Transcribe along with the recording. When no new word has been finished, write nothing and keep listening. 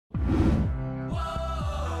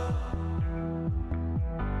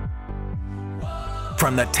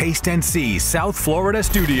from the Taste and See South Florida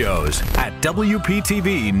studios at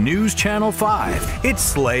WPTV News Channel 5, it's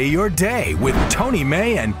Slay Your Day with Tony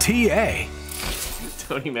May and T.A.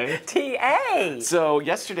 Tony May. T.A. So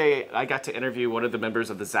yesterday I got to interview one of the members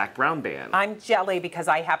of the Zac Brown Band. I'm jelly because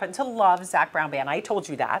I happen to love Zac Brown Band. I told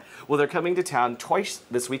you that. Well, they're coming to town twice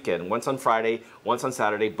this weekend, once on Friday, once on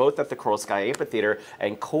Saturday, both at the Coral Sky Amphitheater.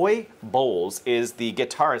 And Coy Bowles is the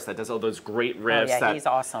guitarist that does all those great riffs. Oh, yeah, he's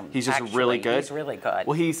awesome. He's just really good. He's really good.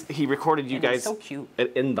 Well, he recorded you guys so cute. an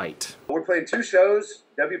invite. We're playing 2 shows.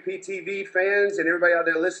 WPTV fans and everybody out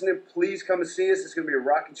there listening, please come and see us. It's going to be a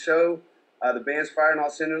rocking show. The band's firing all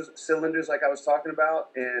cylinders like I was talking about,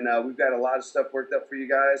 and we've got a lot of stuff worked up for you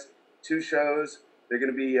guys. 2 shows. They're going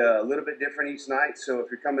to be a little bit different each night, so if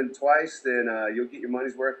you're coming twice, then you'll get your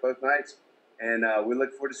money's worth both nights. And we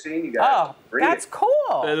look forward to seeing you guys. Oh, that's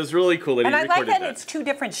cool. That is really cool. And I like that it's 2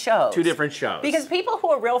 different shows. 2 different shows. Because people who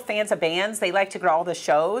are real fans of bands, they like to go to all the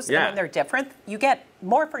shows. Yeah. And when they're different, you get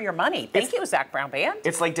more for your money. Thank you, Zac Brown Band.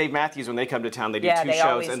 It's like Dave Matthews when they come to town. They do 2 they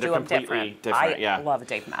shows and they're do completely different. I love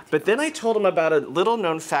Dave Matthews. But then I told him about a little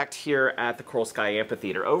known fact here at the Coral Sky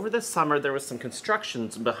Amphitheater. Over the summer, there was some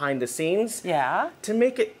constructions behind the scenes. Yeah. To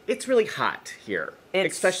make it's really hot here.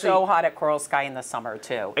 It's so hot at Coral Sky in the summer,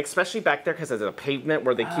 too. Especially back there because there's a pavement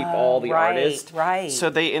where they keep all the artists. Right. So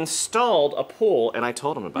they installed a pool, and I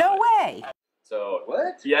told him about it. No way. So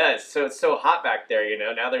what? Yes. So it's so hot back there, you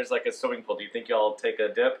know. Now there's like a swimming pool. Do you think y'all take a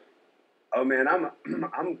dip? Oh man, I'm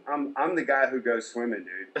the guy who goes swimming,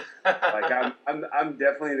 dude. Like I'm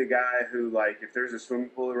definitely the guy who, like, if there's a swimming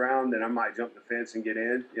pool around, then I might jump the fence and get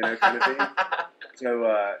in, you know, kind of thing. So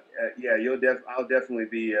yeah, I'll definitely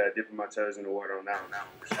be dipping my toes in the water on that one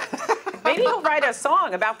for sure. Maybe he'll write a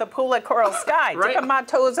song about the pool at Coral Sky. Right. Dipping my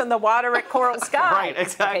toes in the water at Coral Sky. Right,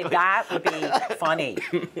 exactly. Okay, that would be funny.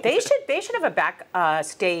 They should have a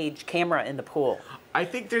backstage camera in the pool. I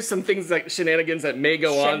think there's some things like shenanigans that may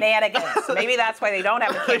go on. Shenanigans. Maybe that's why they don't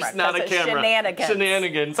have a camera. There's not a camera. Shenanigans.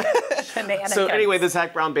 Shenanigans. Shenanigans. So anyway, the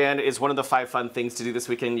Zac Brown Band is one of the 5 fun things to do this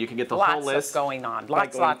weekend. You can get the whole list. Lots going on. By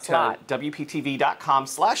Lots.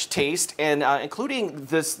 WPTV.com/taste, and including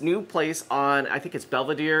this new place on, I think it's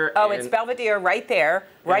Belvedere. Oh, it's Belvedere right there.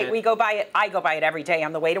 Right, we go by it. I go by it every day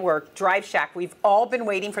on the way to work. Drive Shack. We've all been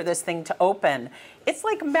waiting for this thing to open. It's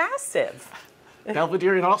like massive.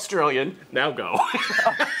 Belvedere in Australian. Now go.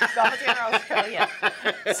 Belvedere, Australia.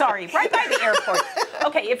 Sorry, right by the airport.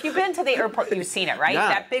 Okay, if you've been to the airport, you've seen it, right? Yeah.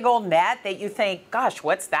 That big old net that you think, gosh,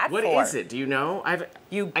 what's that for? What is it? Do you know?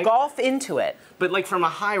 You golf into it. But like from a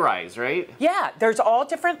high rise, right? Yeah, there's all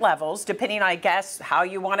different levels, depending, I guess, how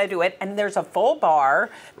you want to do it. And there's a full bar,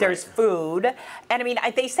 there's food. And I mean,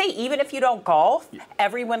 they say even if you don't golf,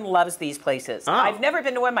 everyone loves these places. Oh. I've never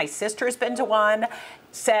been to one. My sister's been to one.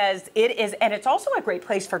 Says it is, and it's also a great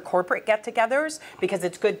place for corporate get-togethers because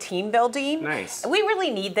it's good team building. Nice. And we really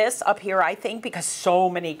need this up here, I think, because so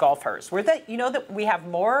many golfers. You know that we have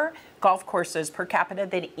more golf courses per capita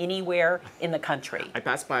than anywhere in the country. I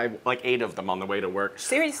passed by like 8 of them on the way to work.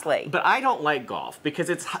 Seriously. But I don't like golf because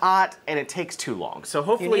it's hot and it takes too long. So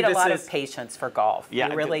hopefully you need a lot of patience for golf. Yeah,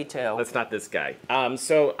 you really do. That's not this guy.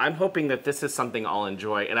 So I'm hoping that this is something I'll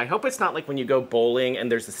enjoy. And I hope it's not like when you go bowling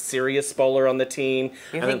and there's a serious bowler on the team.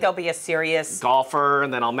 You think there'll be a serious golfer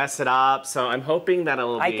and then I'll mess it up. So I'm hoping that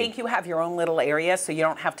it'll be... I think you have your own little area so you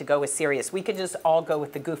don't have to go with serious. We could just all go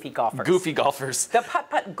with the goofy golfers. Goofy golfers. The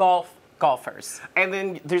putt-putt golfers. And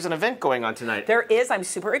then there's an event going on tonight. There is. I'm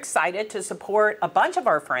super excited to support a bunch of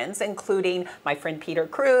our friends, including my friend Peter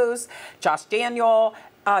Cruz, Josh Daniel.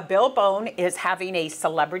 Bill Bone is having a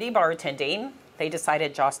celebrity bartending. They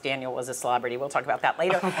decided Josh Daniel was a celebrity. We'll talk about that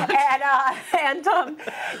later. and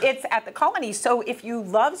it's at the Colony. So if you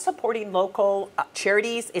love supporting local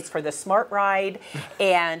charities, it's for the Smart Ride.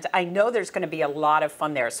 And I know there's going to be a lot of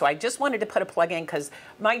fun there. So I just wanted to put a plug in because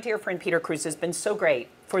my dear friend Peter Cruz has been so great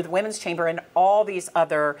for the Women's Chamber and all these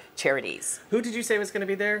other charities. Who did you say was going to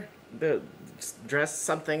be there? The dress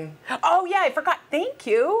something? Oh, yeah, I forgot. Thank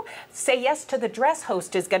you. Say Yes to the Dress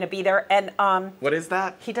host is going to be there. And what is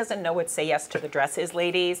that? He doesn't know what Say Yes to the Dress is,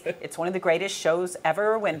 ladies. It's one of the greatest shows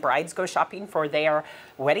ever when brides go shopping for their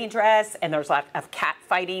wedding dress. And there's a lot of cat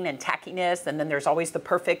fighting and tackiness. And then there's always the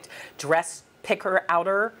perfect dress picker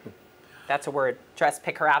outer. That's a word, dress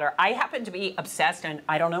picker outer. I happen to be obsessed, and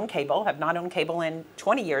I don't own cable, have not owned cable in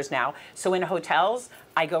 20 years now. So in hotels,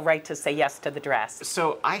 I go right to Say Yes to the Dress.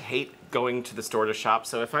 So I hate going to the store to shop.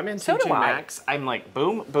 So if I'm in So do TJ I. Maxx, I'm like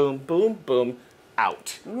boom, boom, boom, boom,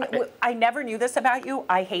 out. I never knew this about you.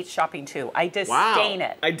 I hate shopping too. I disdain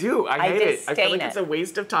it. I do. I hate it. I feel like it's a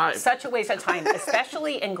waste of time. Such a waste of time,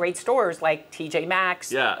 especially in great stores like TJ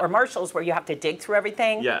Maxx Yeah. or Marshall's where you have to dig through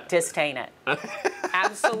everything. Yeah. Disdain it.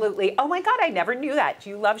 Absolutely. Oh my God, I never knew that. Do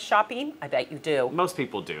you love shopping? I bet you do. Most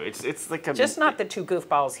people do. It's like a... Just not the two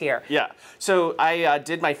goofballs here. Yeah. So I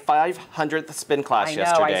did my 500th spin class I know,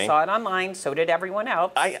 yesterday. I saw it online. So did everyone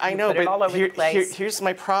else. I know, put it all over the place. Here's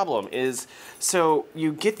my problem is, so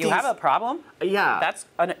you get these... You have a problem? Yeah. That's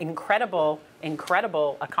an incredible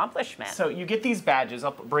accomplishment. So you get these badges.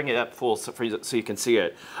 I'll bring it up full so you can see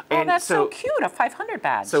it. Oh, And that's so cute, a 500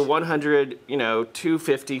 badge. So 100,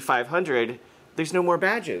 250, 500, there's no more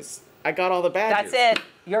badges. I got all the badges. That's it.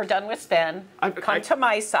 You're done with spin. Come to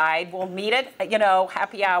my side. We'll meet at,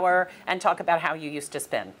 happy hour and talk about how you used to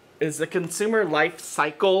spin. Is the consumer life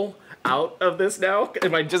cycle out of this now?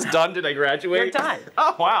 Am I just done? Did I graduate? You're done.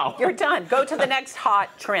 Oh, wow. You're done. Go to the next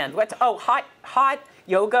hot trend. Hot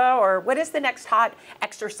yoga, or what is the next hot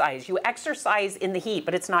exercise? You exercise in the heat,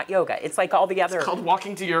 but it's not yoga. It's like all the other... It's called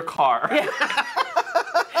walking to your car.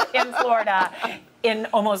 In Florida in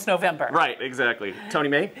almost November. Right, exactly. Tony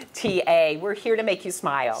May? TA, we're here to make you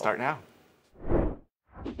smile. Start now.